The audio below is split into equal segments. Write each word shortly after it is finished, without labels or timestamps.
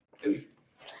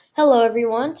Hello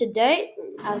everyone, today,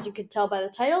 as you could tell by the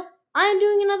title, I am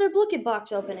doing another Blooket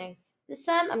box opening. This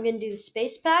time I'm going to do the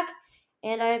Space Pack,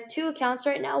 and I have two accounts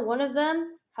right now. One of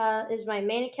them is my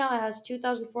main account, it has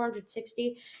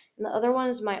 2,460, and the other one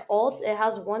is my alt, it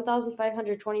has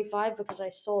 1,525 because I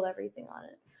sold everything on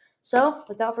it. So,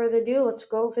 without further ado, let's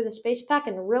go for the Space Pack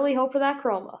and really hope for that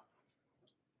chroma.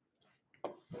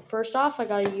 First off, I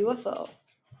got a UFO.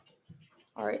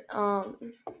 Alright,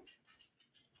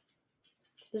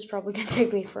 this is probably going to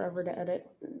take me forever to edit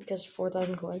because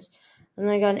 4,000 coins. And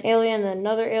then I got an alien and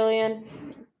another alien.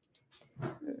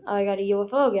 I got a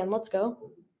UFO again. Let's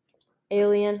go.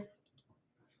 Alien.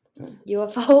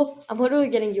 UFO. I'm literally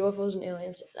getting UFOs and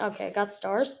aliens. Okay, I got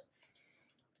stars.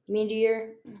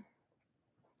 Meteor.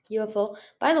 UFO.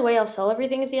 By the way, I'll sell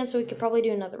everything at the end, so we could probably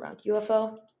do another round.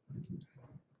 UFO.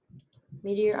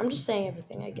 Meteor. I'm just saying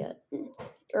everything I get.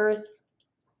 Earth.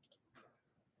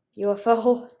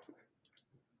 UFO.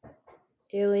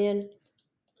 Alien.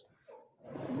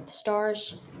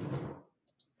 Stars.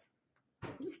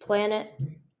 Planet.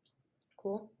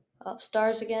 Cool.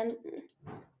 Stars again.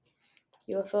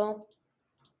 UFO.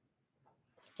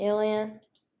 Alien.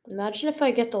 Imagine if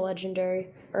I get the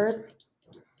legendary. Earth.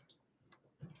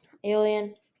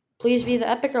 Alien. Please be the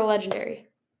epic or legendary.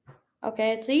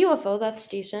 Okay, it's a UFO. That's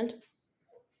decent.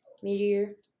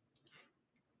 Meteor.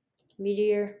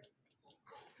 Meteor.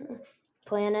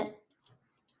 Planet.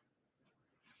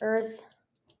 Earth.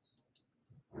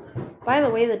 By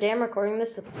the way, the day I'm recording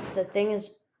this, the thing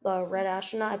is Red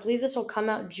Astronaut. I believe this will come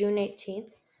out June 18th.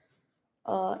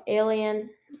 Alien.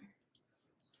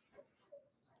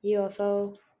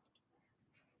 UFO.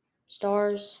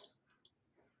 Stars.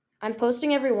 I'm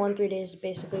posting every 3 days,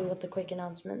 basically what the quick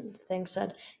announcement thing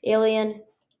said. Alien.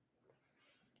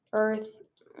 Earth.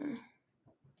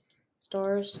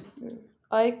 Stars.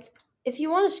 If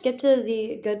you want to skip to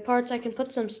the good parts, I can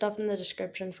put some stuff in the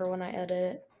description for when I edit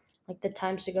it, like the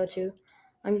times to go to.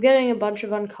 I'm getting a bunch of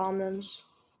uncommons.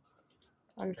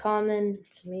 Uncommon,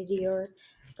 it's a meteor.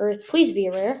 Earth, please be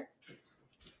a rare.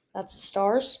 That's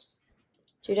stars.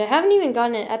 Dude, I haven't even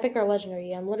gotten an epic or legendary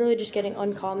yet. I'm literally just getting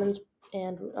uncommons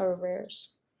and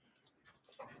rares.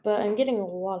 But I'm getting a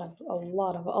lot of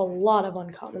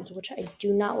uncommons, which I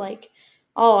do not like.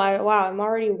 Oh, wow, I'm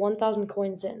already 1,000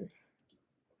 coins in.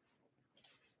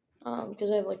 Because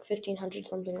I have like 1,500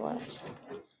 something left.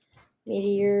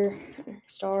 Meteor,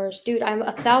 stars. Dude, I'm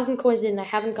 1,000 coins in and I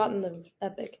haven't gotten the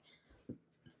epic.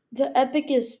 The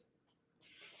epic is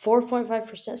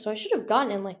 4.5%, so I should have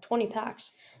gotten in like 20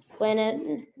 packs.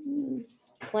 Planet,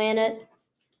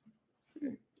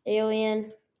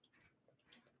 alien,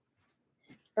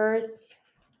 Earth,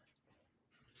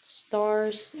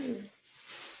 stars,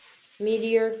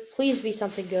 meteor. Please be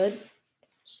something good.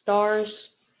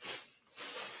 Stars,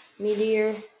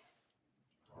 meteor,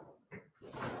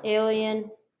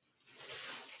 alien,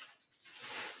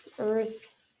 Earth,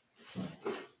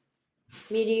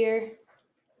 meteor.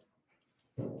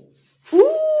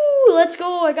 Ooh, let's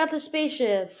go! I got the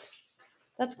spaceship.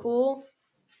 That's cool.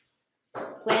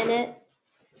 Planet,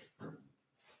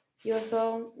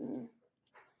 UFO.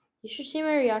 You should see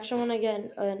my reaction when I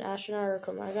get an astronaut or a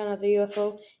coma. I got another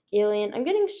UFO, alien. I'm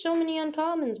getting so many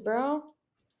uncommons, bro.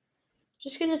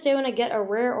 Just gonna say when I get a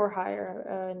rare or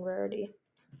higher in rarity.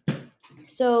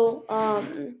 So,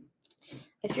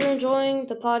 if you're enjoying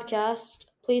the podcast,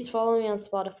 please follow me on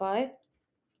Spotify.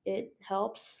 It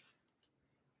helps.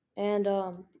 And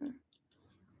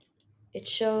it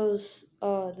shows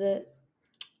that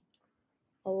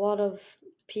a lot of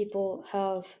people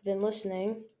have been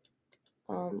listening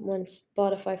when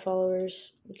Spotify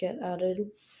followers get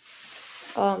added.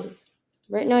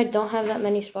 Right now I don't have that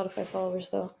many Spotify followers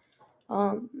though.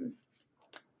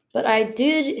 But I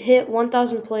did hit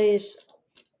 1,000 plays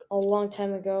a long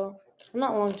time ago.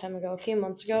 Not a long time ago, a few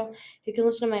months ago. You can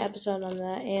listen to my episode on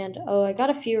that. And I got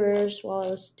a few rares while I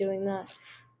was doing that.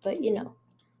 But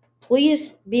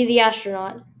please be the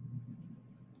astronaut.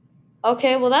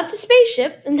 Okay, well that's a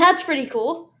spaceship, and that's pretty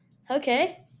cool.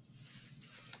 Okay.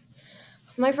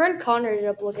 My friend Connor did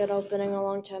a Blooket opening a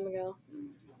long time ago.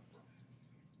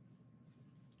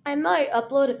 I might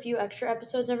upload a few extra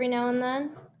episodes every now and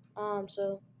then.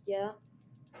 So yeah,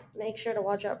 make sure to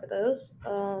watch out for those.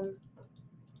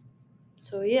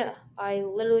 So yeah, I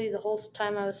literally the whole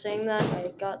time I was saying that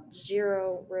I got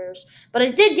 0 rares, but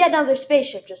I did get another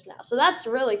spaceship just now, so that's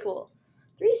really cool.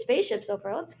 3 spaceships so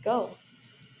far. Let's go.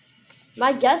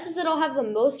 My guess is that I'll have the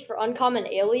most for uncommon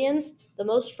aliens, the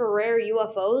most for rare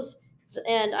UFOs,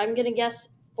 and I'm gonna guess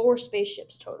 4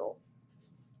 spaceships total.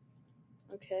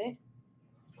 Okay.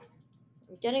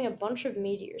 I'm getting a bunch of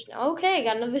meteors now. Okay, I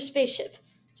got another spaceship.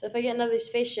 So if I get another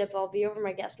spaceship, I'll be over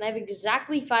my guess. And I have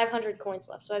exactly 500 coins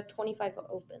left, so I have 25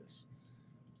 opens.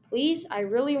 Please, I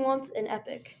really want an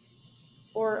epic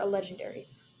or a legendary.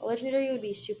 A legendary would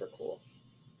be super cool,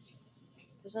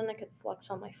 because then I could flex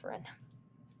on my friend.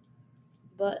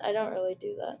 But I don't really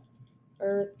do that.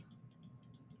 Earth,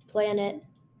 planet,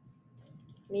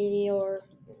 meteor,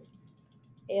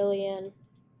 alien,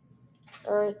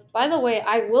 Earth. By the way,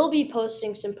 I will be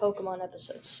posting some Pokemon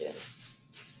episodes soon.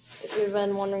 If you've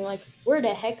been wondering, like, where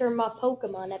the heck are my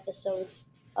Pokemon episodes?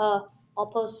 I'll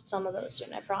post some of those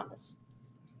soon, I promise.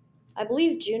 I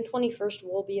believe June 21st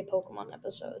will be a Pokemon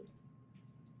episode.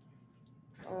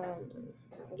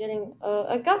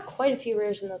 I got quite a few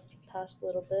rares in the past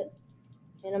little bit.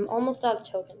 And I'm almost out of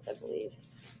tokens, I believe.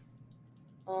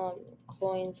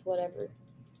 Coins, whatever.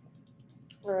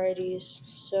 Alrighties,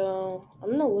 so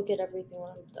I'm gonna look at everything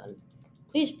when I'm done.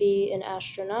 Please be an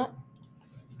astronaut.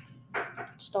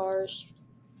 Stars.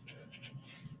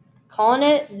 Calling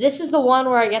it. This is the one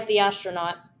where I get the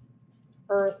astronaut.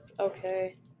 Earth,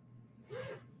 okay.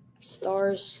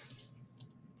 Stars.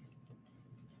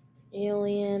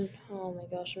 Alien. Oh my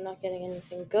gosh, I'm not getting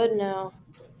anything good now.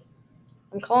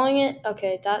 I'm calling it.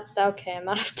 Okay, okay. I'm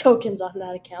out of tokens on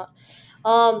that account.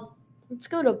 Let's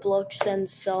go to Blooks and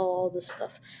sell all this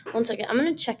stuff. 1 second. I'm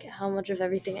gonna check how much of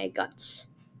everything I got,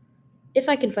 if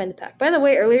I can find the pack. By the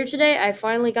way, earlier today I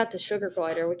finally got the Sugar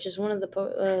Glider, which is one of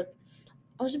the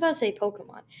I was about to say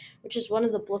Pokemon, which is one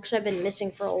of the Blooks I've been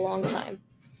missing for a long time.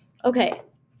 Okay.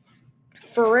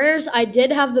 For rares, I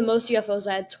did have the most UFOs.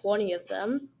 I had 20 of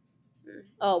them.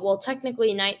 Oh, well,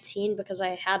 technically 19 because I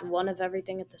had one of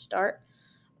everything at the start.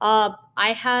 I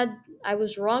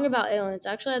was wrong about aliens.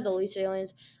 Actually, I had the least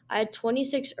aliens. I had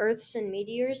 26 Earths and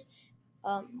meteors.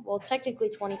 Well, technically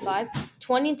 25.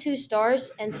 22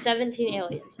 stars and 17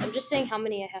 aliens. I'm just saying how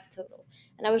many I have total.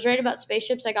 And I was right about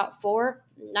spaceships. I got 4,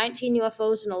 19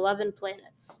 UFOs, and 11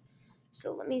 planets.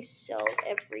 So let me sell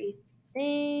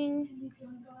everything.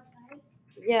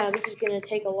 Yeah, this is going to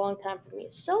take a long time for me to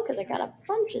sell because I got a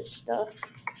bunch of stuff.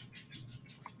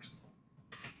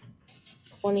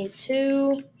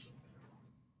 22,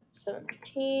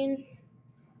 17,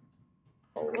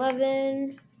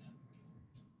 11,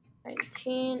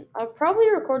 19. I'll probably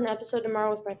record an episode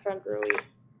tomorrow with my friend Rui.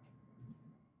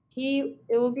 It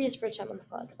will be his first time on the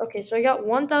pod. Okay, so I got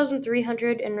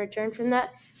 1,300 in return from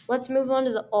that. Let's move on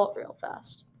to the alt real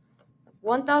fast.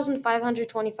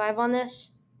 1,525 on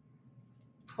this.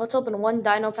 Let's open one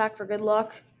dino pack for good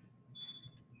luck.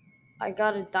 I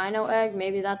got a dino egg.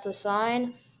 Maybe that's a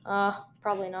sign.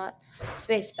 Probably not.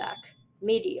 Space pack.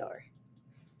 Meteor.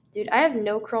 Dude, I have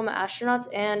no Chroma astronauts,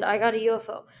 and I got a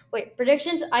UFO. Wait,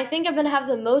 predictions? I think I'm going to have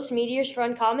the most meteors for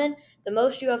uncommon, the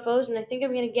most UFOs, and I think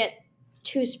I'm going to get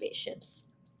 2 spaceships.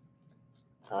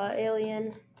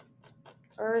 Alien,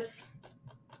 Earth,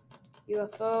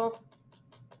 UFO,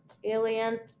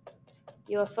 alien,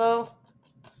 UFO,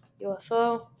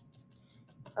 UFO,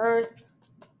 Earth,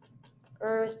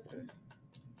 Earth.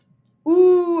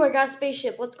 Ooh, I got a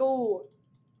spaceship. Let's go.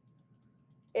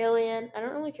 Alien. I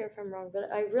don't really care if I'm wrong,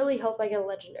 but I really hope I get a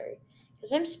legendary.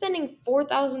 Because I'm spending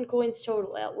 4,000 coins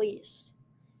total at least.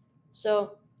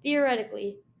 So,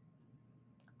 theoretically,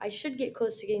 I should get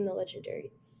close to getting the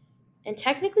legendary. And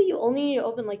technically, you only need to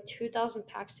open like 2,000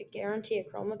 packs to guarantee a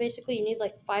Chroma. Basically, you need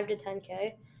like 5 to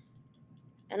 10k.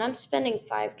 And I'm spending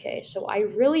 5k, so I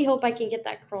really hope I can get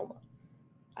that Chroma.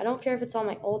 I don't care if it's on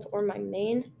my ult or my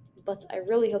main, but I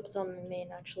really hope it's on my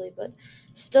main, actually. But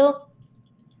still,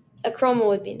 a Chroma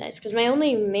would be nice, because my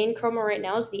only main Chroma right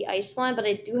now is the Ice Slime, but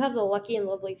I do have the Lucky and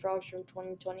Lovely Frogs from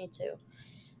 2022.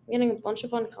 I'm getting a bunch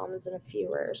of uncommons and a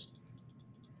few rares.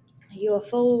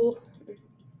 UFO,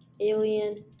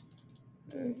 alien,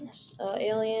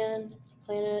 alien,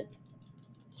 planet,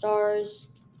 stars,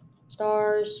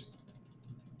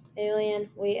 alien.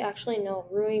 Wait, actually, no.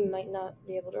 Rui might not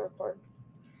be able to record.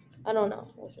 I don't know.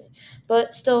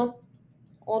 But still,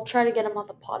 I'll try to get him on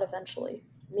the pod eventually.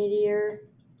 Meteor.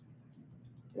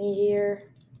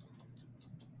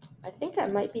 I think I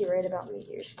might be right about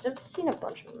meteors, because I've seen a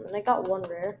bunch of them, and I got 1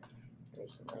 rare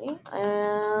recently.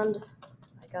 And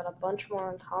I got a bunch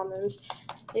more uncommons.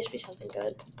 Please be something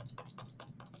good.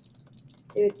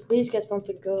 Dude, please get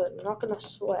something good. I'm not going to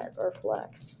sweat or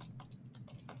flex.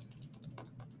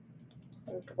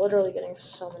 I'm literally getting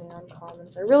so many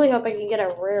uncommons. I really hope I can get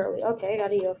a rare. Okay, I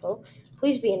got a UFO.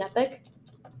 Please be an epic.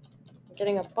 I'm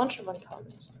getting a bunch of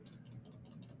uncommons.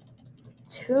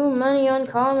 Too many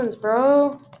uncommons,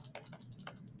 bro.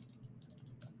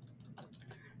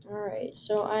 Alright,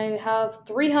 so I have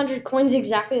 300 coins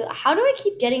exactly. How do I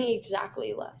keep getting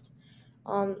exactly left?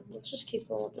 Let's just keep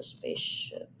going with the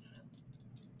spaceship.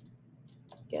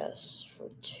 guess for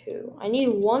 2. I need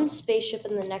 1 spaceship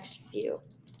in the next few.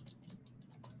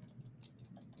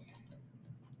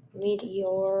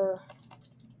 Meteor.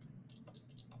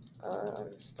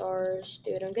 Stars.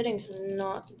 Dude, I'm getting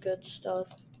not good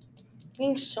stuff. I'm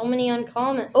getting so many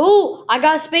uncommon. Oh, I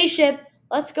got a spaceship.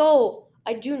 Let's go.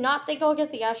 I do not think I'll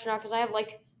get the astronaut because I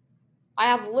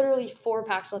have literally 4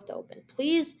 packs left to open.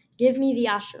 Please give me the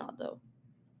astronaut though.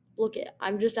 Look it.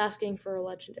 I'm just asking for a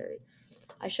legendary.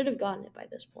 I should have gotten it by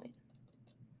this point.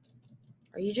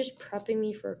 Are you just prepping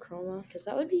me for a chroma? Because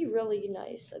that would be really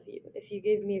nice of you if you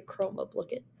gave me a chroma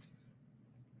Blooket.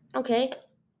 Okay.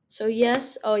 So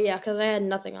yes. Oh yeah, because I had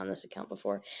nothing on this account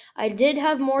before. I did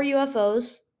have more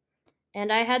UFOs,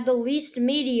 and I had the least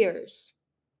meteors.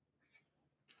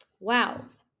 Wow.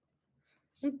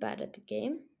 I'm bad at the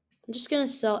game. I'm just going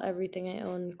to sell everything I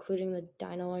own, including the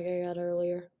dino like I got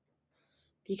earlier.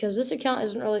 Because this account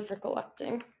isn't really for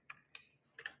collecting.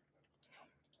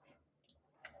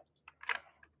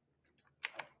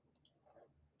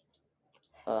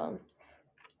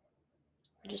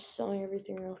 Just selling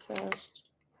everything real fast.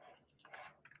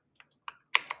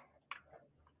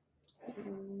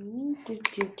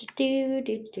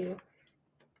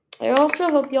 I also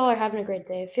hope y'all are having a great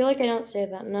day. I feel like I don't say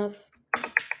that enough.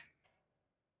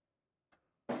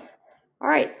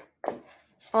 Alright.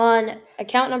 On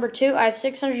account number 2, I have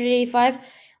 685.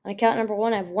 On account number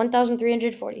 1, I have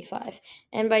 1,345.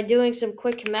 And by doing some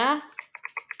quick math,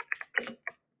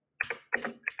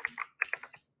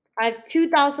 I have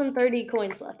 2,030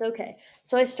 coins left. Okay,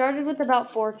 so I started with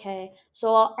about 4K.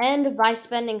 So I'll end by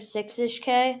spending 6-ish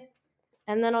K.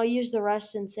 And then I'll use the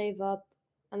rest and save up.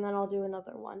 And then I'll do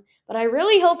another one. But I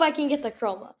really hope I can get the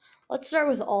chroma. Let's start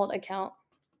with alt account.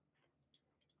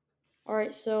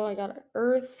 Alright, so I got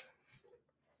Earth.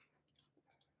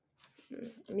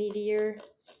 Meteor.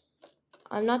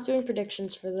 I'm not doing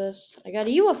predictions for this. I got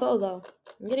a UFO though.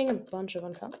 I'm getting a bunch of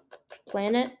uncommon.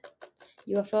 Planet.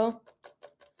 UFO.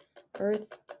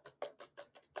 Earth.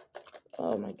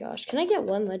 Oh my gosh. Can I get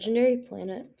 1 legendary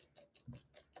planet?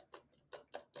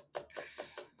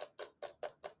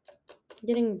 I'm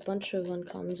getting a bunch of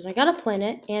uncommons. And I got a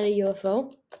planet and a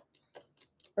UFO.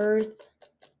 Earth.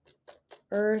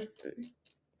 Earth.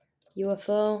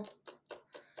 UFO.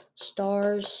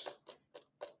 Stars.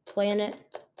 Planet.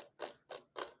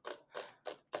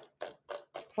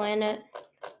 Planet.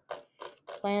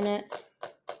 Planet.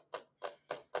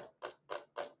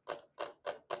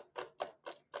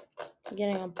 I'm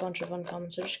getting a bunch of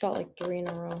uncommons. I just got like 3 in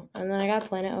a row. And then I got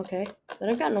planet, okay. But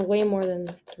I've gotten way more than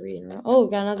 3 in a row. Oh,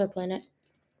 got another planet.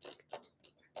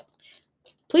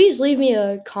 Please leave me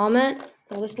a comment,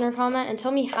 a listener comment, and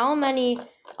tell me how many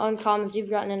uncommons you've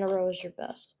gotten in a row is your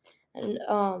best. And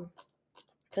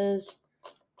because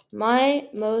my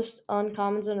most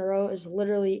uncommons in a row is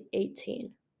literally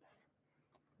 18.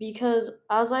 Because,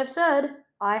 as I've said,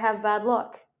 I have bad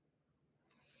luck.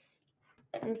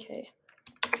 Okay.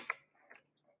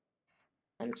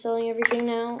 I'm selling everything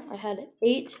now. I had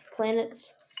 8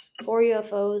 planets, 4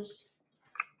 UFOs,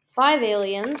 5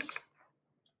 aliens,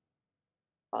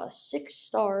 6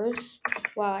 stars.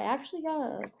 Wow, I actually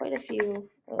got quite a few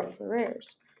of the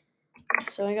rares.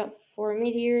 So I got 4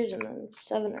 meteors and then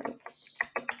 7 Earths.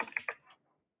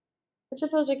 I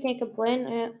suppose I can't complain.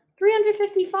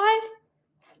 355?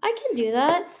 I can do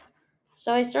that.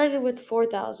 So I started with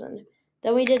 4,000.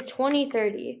 Then we did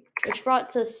 2030, which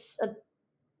brought to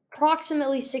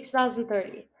approximately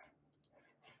 6,030.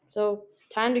 So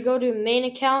time to go to main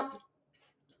account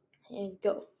and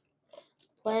go.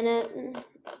 Planet,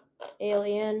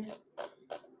 alien,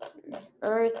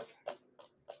 Earth,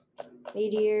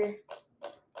 meteor,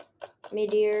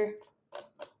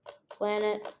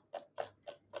 planet,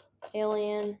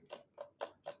 alien,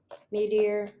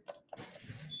 meteor,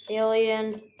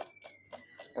 alien,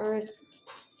 Earth,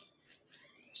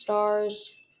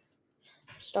 stars,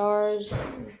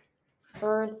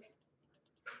 Earth,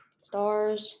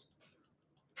 stars,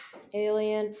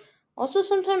 alien. Also,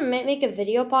 sometime I might make a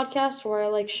video podcast where I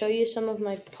like show you some of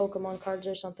my Pokemon cards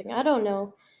or something. I don't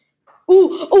know.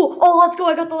 Oh, let's go.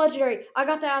 I got the legendary. I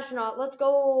got the astronaut. Let's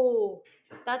go.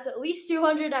 That's at least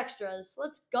 200 extras.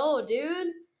 Let's go, dude.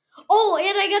 Oh,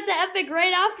 and I got the epic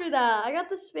right after that. I got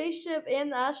the spaceship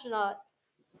and the astronaut.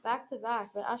 Back to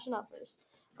back, but astronaut first.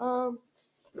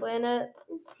 Planet.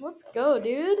 Let's go,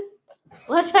 dude.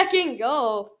 Let's hecking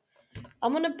go.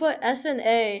 I'm gonna put S and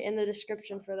A in the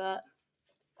description for that.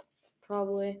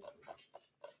 Probably.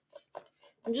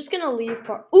 I'm just gonna leave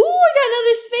part. Ooh, I got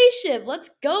another spaceship. Let's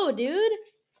go, dude.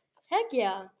 Heck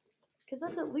yeah. Because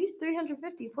that's at least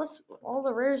 350 plus all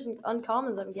the rares and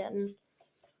uncommons I'm getting.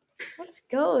 Let's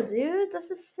go, dude.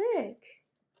 This is sick.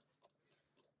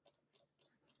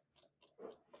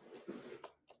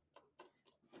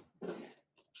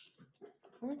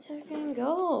 1 second,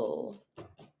 go.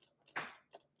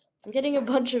 I'm getting a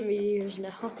bunch of meteors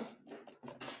now.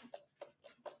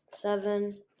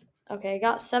 7. Okay, I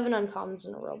got 7 uncommons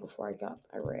in a row before I got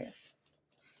a rare.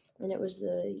 And it was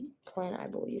the planet, I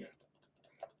believe.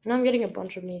 Now I'm getting a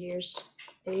bunch of meteors.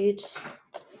 8,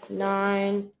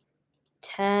 9,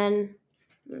 10.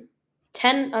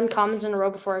 10 uncommons in a row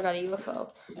before I got a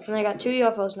UFO. And I got 2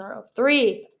 UFOs in a row.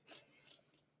 3.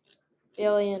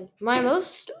 Alien. My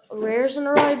most rares in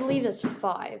a row, I believe, is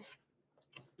 5.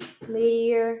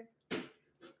 Meteor.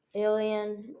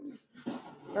 Alien.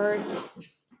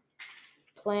 Earth.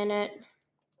 Planet.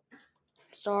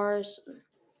 Stars.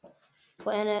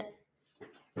 Planet.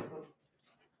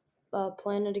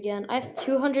 Planet again. I have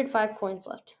 205 coins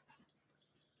left.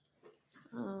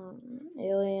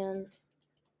 Alien.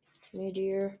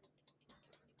 Meteor.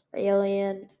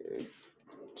 Alien.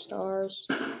 Stars.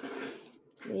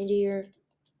 Meteor.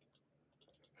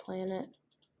 Planet.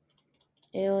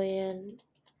 Alien.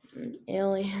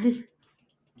 Alien.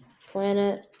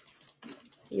 Planet.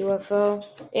 UFO.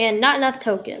 And not enough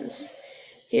tokens.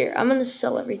 Here, I'm going to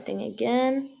sell everything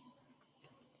again.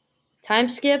 Time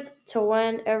skip to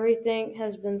when everything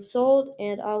has been sold,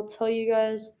 and I'll tell you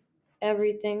guys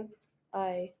everything.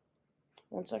 1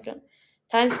 second.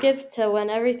 Time skip to when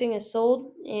everything is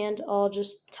sold, and I'll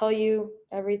just tell you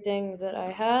everything that I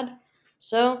had.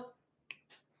 So,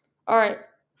 alright.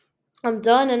 I'm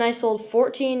done, and I sold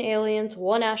 14 aliens,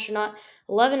 1 astronaut,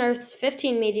 11 Earths,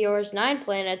 15 meteors, 9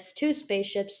 planets, 2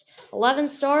 spaceships, 11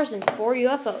 stars, and 4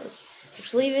 UFOs,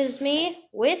 which leaves me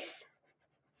with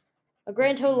a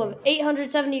grand total of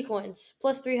 870 coins,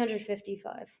 plus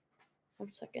 355.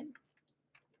 1 second.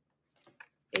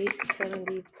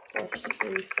 870 plus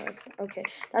 35. Okay,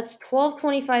 that's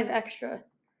 1225 extra,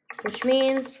 which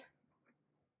means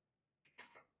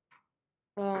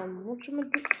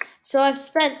so I've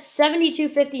spent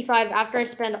 72.55 after I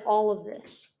spend all of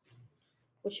this,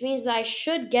 which means that I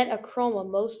should get a chroma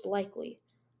most likely.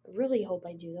 I really hope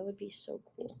I do. That would be so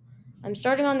cool. I'm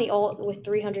starting on the alt with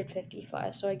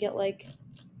 355, so I get like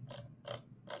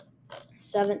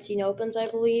 17 opens, I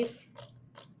believe.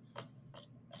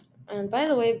 And by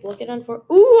the way, Blooket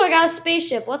I got a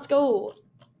spaceship. Let's go.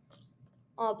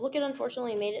 Blooket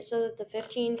unfortunately made it so that the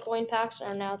 15 coin packs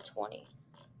are now 20.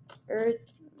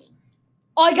 Earth.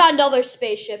 Oh, I got another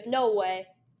spaceship. No way.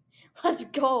 Let's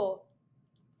go.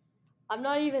 I'm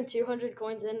not even 200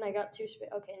 coins in. I got 2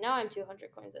 okay, now I'm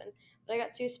 200 coins in. But I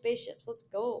got 2 spaceships. Let's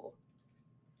go.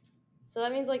 So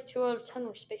that means like 2 out of 10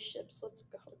 were spaceships. Let's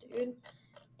go, dude.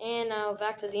 And now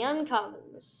back to the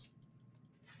uncommons.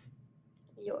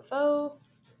 UFO.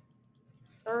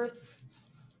 Earth.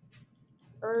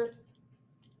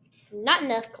 Not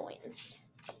enough coins.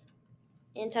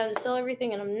 And time to sell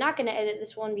everything. And I'm not going to edit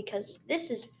this one because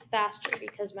this is faster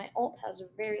because my alt has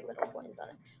very little coins on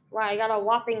it. Right, I got a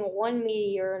whopping 1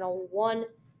 meteor and a 1...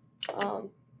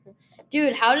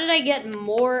 Dude, how did I get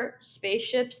more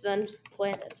spaceships than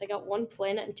planets? I got 1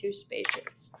 planet and 2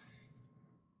 spaceships.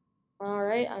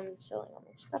 Alright, I'm selling all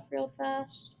my stuff real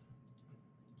fast.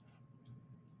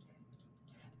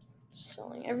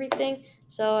 Selling everything.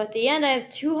 So at the end, I have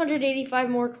 285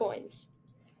 more coins.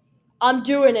 I'm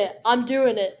doing it.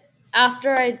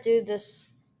 After I do this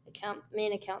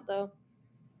main account, though.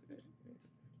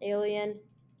 Alien.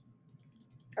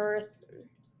 Earth.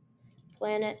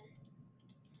 Planet.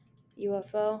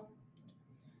 UFO.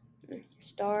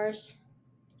 Stars.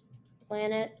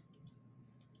 Planet.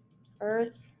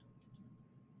 Earth.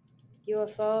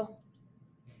 UFO.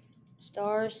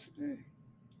 Stars.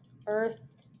 Earth.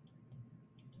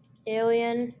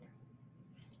 Alien.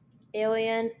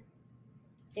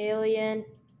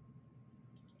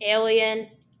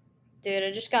 Dude,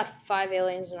 I just got 5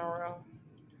 aliens in a row.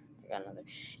 I got another.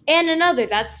 And another.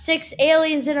 That's 6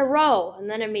 aliens in a row. And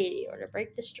then a meteor to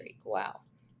break the streak. Wow.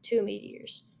 2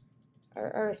 meteors.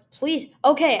 Earth, please.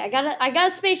 Okay, I got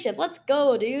a spaceship. Let's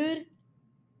go, dude.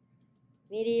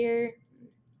 Meteor.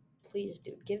 Please,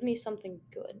 dude, give me something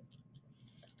good.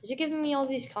 Is it giving me all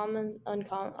these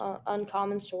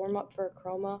uncommons to warm up for a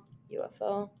chroma?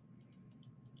 UFO.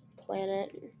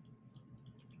 Planet.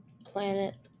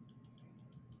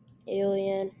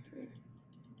 Alien.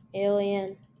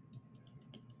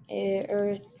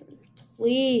 Earth.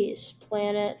 Please.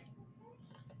 Planet.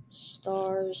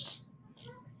 Stars.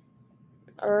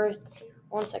 Earth.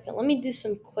 1 second. Let me do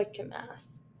some quick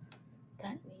math.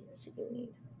 That means you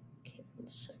need. Okay, 1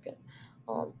 second.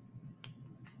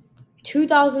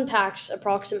 2,000 packs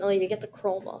approximately to get the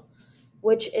chroma,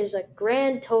 which is a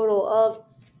grand total of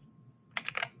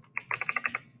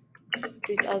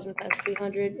 2,000 times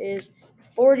 300 is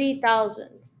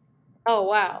 40,000. Oh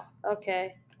wow.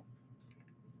 Okay.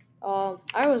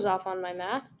 I was off on my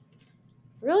math.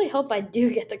 Really hope I do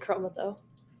get the chroma though.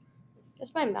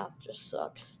 Guess my math just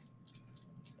sucks.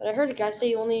 But I heard a guy say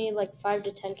you only need like 5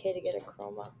 to 10k to get a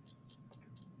chroma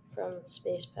from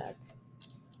Space Pack.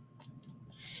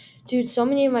 Dude, so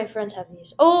many of my friends have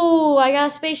these. Oh, I got a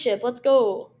spaceship. Let's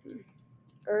go.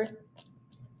 Earth.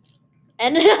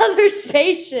 And another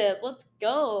spaceship. Let's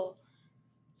go.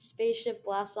 Spaceship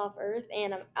blasts off Earth,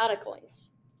 and I'm out of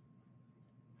coins.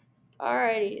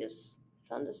 Alrighty,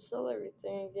 time to sell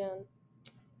everything again.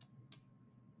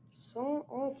 So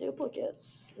all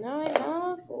duplicates. Now I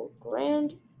have a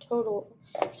grand total.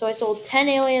 So I sold 10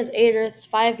 aliens, 8 Earths,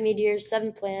 5 meteors,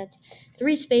 7 planets,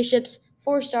 3 spaceships,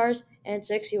 4 stars, and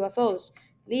 6 UFOs,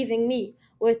 leaving me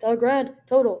with a grand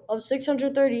total of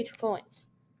 630 coins.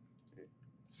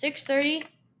 630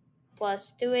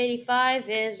 plus 285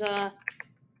 is, I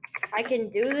can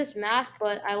do this math,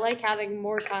 but I like having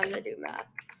more time to do math.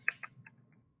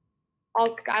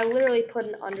 I literally put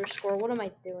an underscore. What am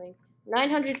I doing?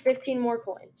 915 more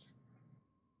coins.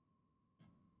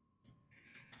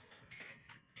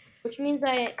 Which means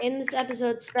I, in this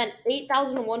episode, spent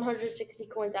 8,160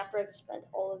 coins after I've spent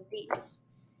all of these.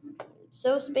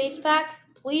 So, Space Pack,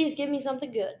 please give me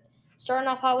something good. Starting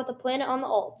off hot with a planet on the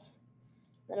alt.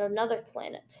 Then another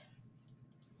planet.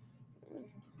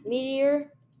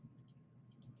 Meteor.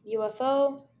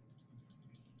 UFO.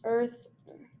 Earth.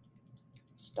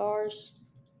 Stars.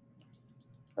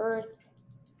 Earth.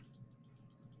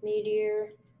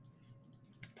 Meteor.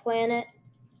 Planet.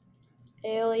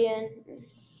 Alien.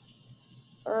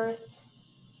 Earth.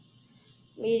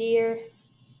 Meteor.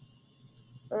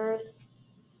 Earth.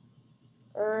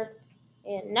 Earth.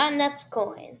 And not enough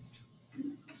coins.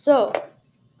 So,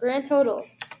 grand total.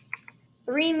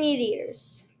 3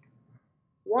 meteors.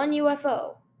 1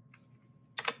 UFO.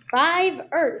 5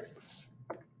 Earths.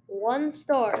 1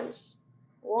 stars.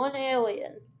 1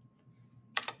 alien.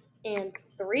 And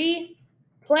 3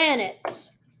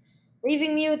 planets.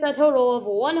 Leaving me with a total of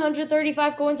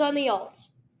 135 coins on the alts.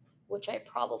 Which I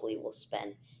probably will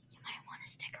spend. You might want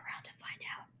to stick around to find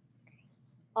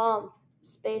out.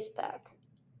 Space Pack.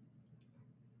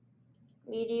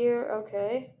 Meteor,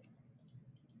 okay.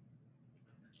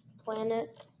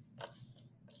 Planet.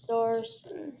 Stars.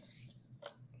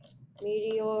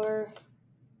 Meteor.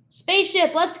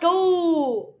 Spaceship, let's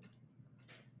go!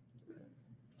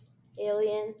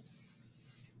 Alien.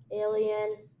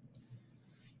 Alien.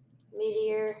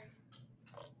 Meteor.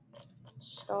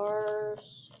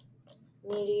 Stars.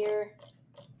 Meteor.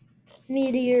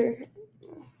 Meteor.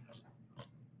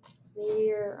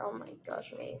 Meteor. Oh my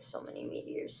gosh, I'm getting so many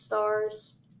meteors.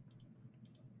 Stars.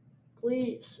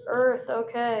 Please. Earth,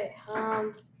 okay.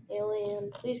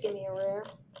 Alien. Please give me a rare.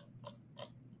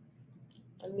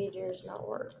 A meteor's not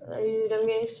work. Dude, I'm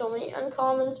getting so many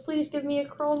uncommons. Please give me a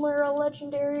chrome or a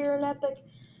legendary or an epic.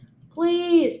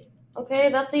 Please. Okay,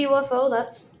 that's a UFO.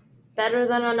 That's better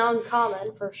than an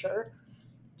uncommon for sure.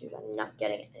 Dude, I'm not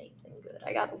getting anything good.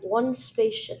 I got 1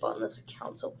 spaceship on this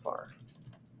account so far.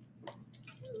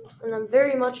 And I'm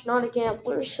very much not a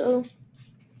gambler, so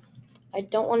I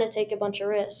don't want to take a bunch of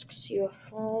risks.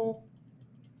 UFO,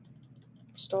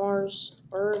 stars,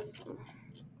 Earth.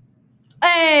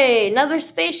 Hey, another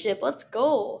spaceship. Let's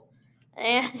go.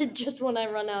 And just when I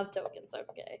run out of tokens,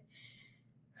 okay.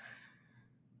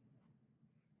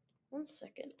 1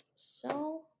 second.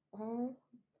 Sell all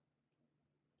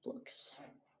books.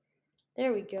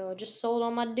 There we go. Just sold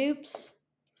all my dupes.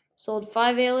 Sold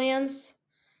 5 aliens,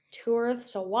 2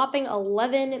 Earths, a whopping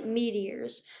 11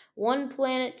 meteors, 1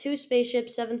 planet, 2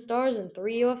 spaceships, 7 stars, and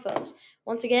 3 UFOs.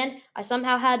 Once again, I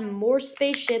somehow had more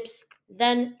spaceships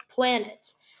than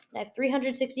planets. And I have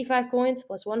 365 coins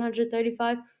plus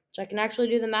 135, which I can actually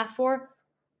do the math for,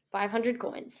 500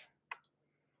 coins.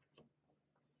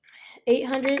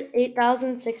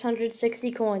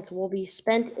 8,660 coins will be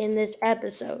spent in this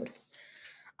episode.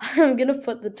 I'm going to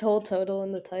put the whole total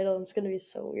in the title. It's going to be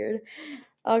so weird.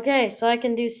 Okay, so I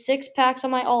can do 6 packs on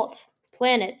my alt.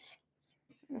 Planets.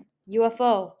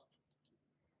 UFO.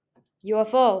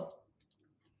 UFO.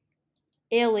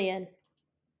 Alien.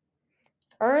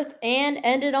 Earth, and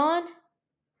end it on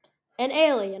an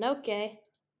alien. Okay.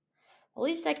 At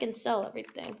least I can sell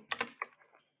everything.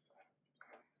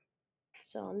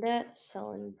 Selling that,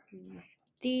 selling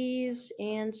these,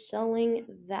 and selling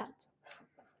that.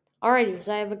 Alrighty,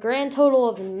 so I have a grand total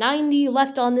of 90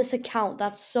 left on this account.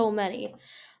 That's so many.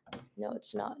 No,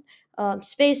 it's not.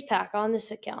 Space Pack on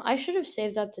this account. I should have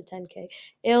saved up to 10k.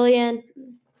 Alien.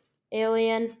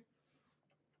 Alien.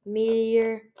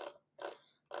 Meteor.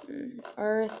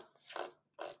 Earth.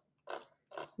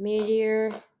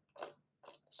 Meteor.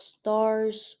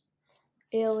 Stars.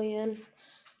 Alien.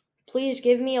 Please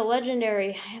give me a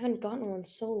legendary. I haven't gotten one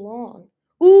so long.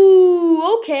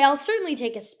 Ooh, okay, I'll certainly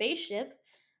take a spaceship.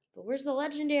 But where's the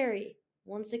legendary?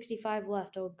 165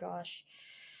 left. Oh gosh.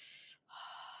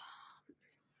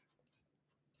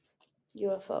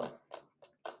 UFO.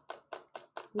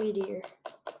 Meteor.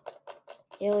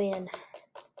 Alien.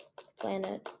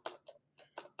 Planet.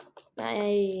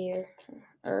 Meteor.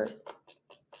 Earth.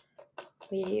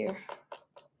 Meteor.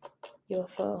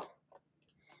 UFO.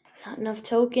 Not enough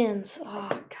tokens.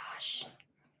 Oh gosh.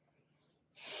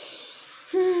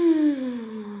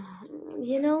 You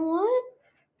know what?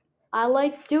 I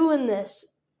like doing this.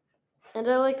 And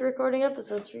I like recording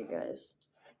episodes for you guys.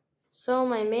 So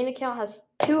my main account has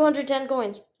 210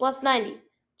 coins plus 90,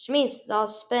 which means that I'll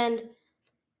spend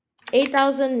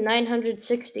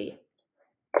 8,960.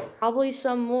 Probably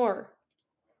some more.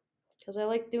 Because I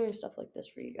like doing stuff like this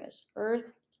for you guys.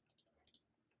 Earth.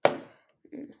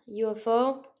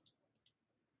 UFO.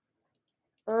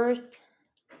 Earth.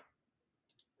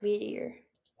 Meteor.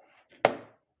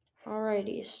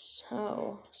 Alrighty,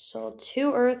 so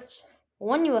 2 Earths,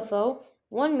 1 UFO,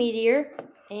 1 meteor,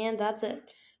 and that's it.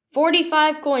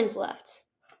 45 coins left.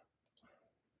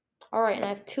 Alright, and I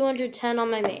have 210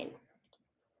 on my main.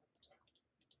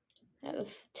 I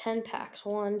have 10 packs.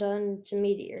 1 done, it's a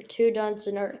meteor. 2 done, it's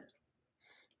an Earth.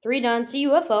 3 done, it's a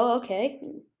UFO, okay.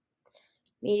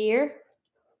 Meteor.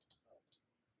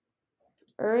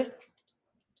 Earth.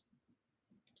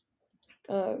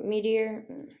 Meteor.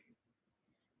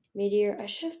 Meteor. I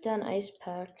should have done Ice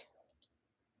Pack.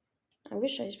 I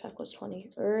wish Ice Pack was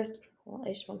 20. Earth. Well,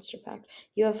 Ice Monster Pack.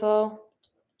 UFO.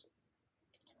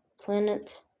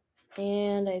 Planet.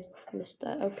 And I missed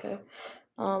that. Okay.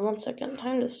 1 second.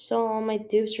 Time to sell all my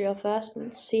dupes real fast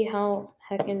and see how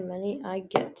heckin' many I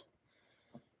get.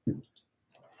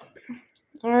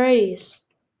 Alrighties.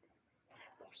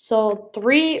 So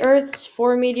 3 Earths,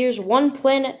 4 meteors, 1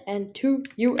 planet, and 2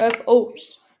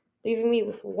 UFOs. Leaving me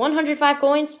with 105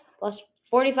 coins plus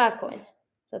 45 coins.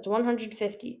 So that's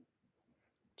 150.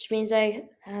 Which means I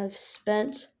have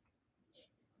spent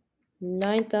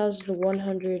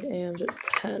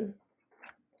 9,110.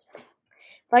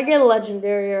 If I get a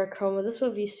legendary or a chroma, this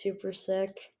would be super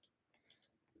sick.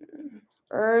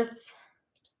 Earth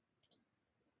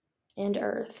and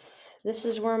Earth. This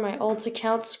is where my alt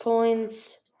accounts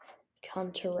coins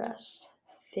come to rest.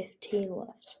 15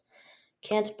 left.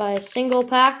 Can't buy a single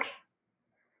pack,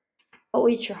 but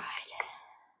we tried.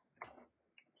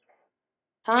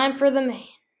 Time for the main.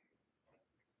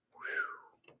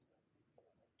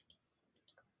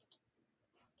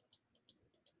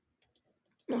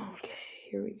 Okay,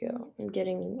 here we go. I'm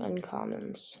getting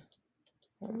uncommons.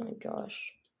 Oh my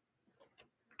gosh.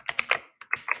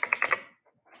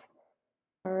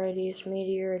 Alrighty, it's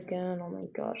meteor again. Oh my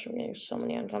gosh, I'm getting so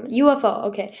many uncommons. UFO,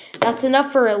 okay. That's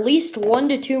enough for at least 1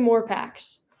 to 2 more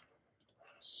packs.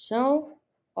 So,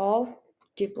 all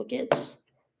duplicates.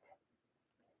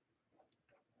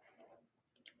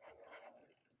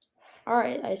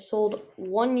 Alright, I sold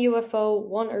 1 UFO,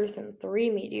 1 Earth, and 3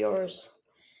 meteors,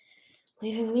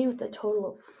 leaving me with a total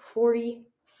of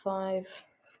 45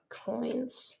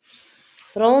 coins.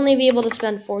 But I'll only be able to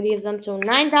spend 40 of them, so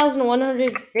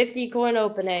 9,150 coin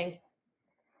opening.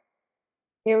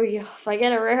 Here we go. If I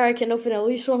get a rare, I can open at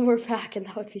least 1 more pack, and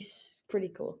that would be pretty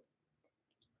cool.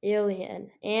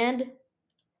 Alien. And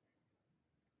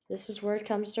this is where it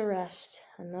comes to rest.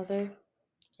 Another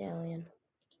alien.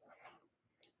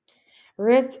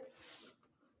 Rip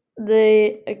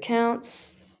the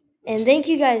accounts. And thank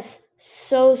you guys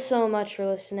so much for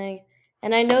listening.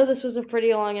 And I know this was a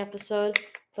pretty long episode,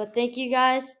 but thank you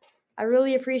guys. I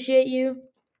really appreciate you.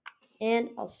 And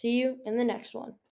I'll see you in the next one.